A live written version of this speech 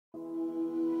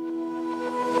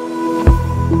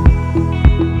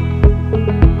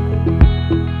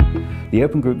The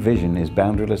Open Group vision is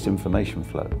boundaryless information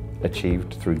flow,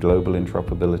 achieved through global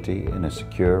interoperability in a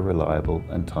secure, reliable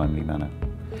and timely manner.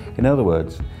 In other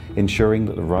words, ensuring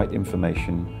that the right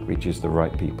information reaches the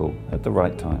right people at the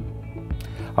right time.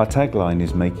 Our tagline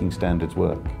is making standards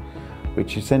work,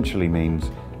 which essentially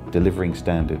means delivering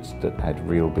standards that add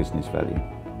real business value.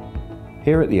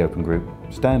 Here at the Open Group,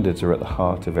 standards are at the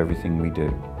heart of everything we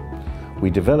do.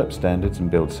 We develop standards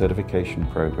and build certification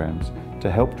programs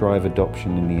to help drive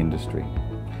adoption in the industry.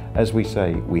 As we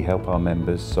say, we help our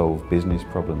members solve business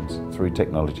problems through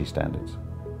technology standards.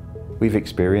 We've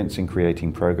experience in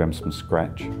creating programs from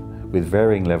scratch with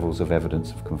varying levels of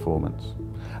evidence of conformance.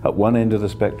 At one end of the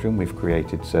spectrum, we've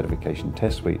created certification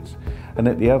test suites, and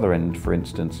at the other end, for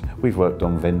instance, we've worked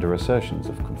on vendor assertions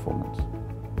of conformance.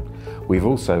 We've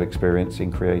also experienced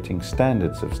in creating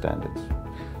standards of standards,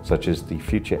 such as the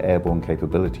Future Airborne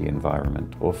Capability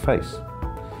Environment, or FACE.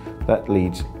 That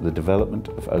leads the development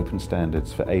of open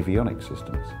standards for avionics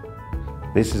systems.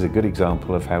 This is a good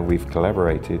example of how we've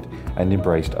collaborated and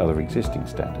embraced other existing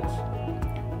standards.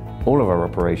 All of our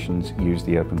operations use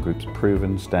the Open Group's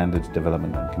proven standards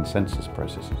development and consensus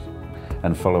processes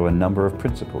and follow a number of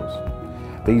principles.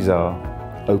 These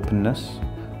are openness,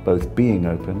 both being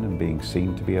open and being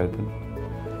seen to be open;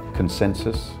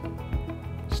 consensus,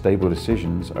 stable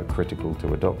decisions are critical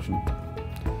to adoption;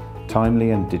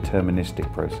 timely and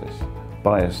deterministic process,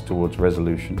 bias towards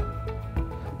resolution;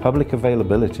 public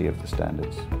availability of the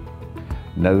standards;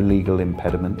 no legal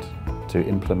impediment to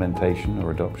implementation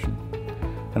or adoption;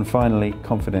 and finally,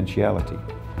 confidentiality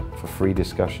for free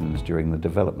discussions during the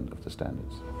development of the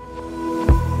standards.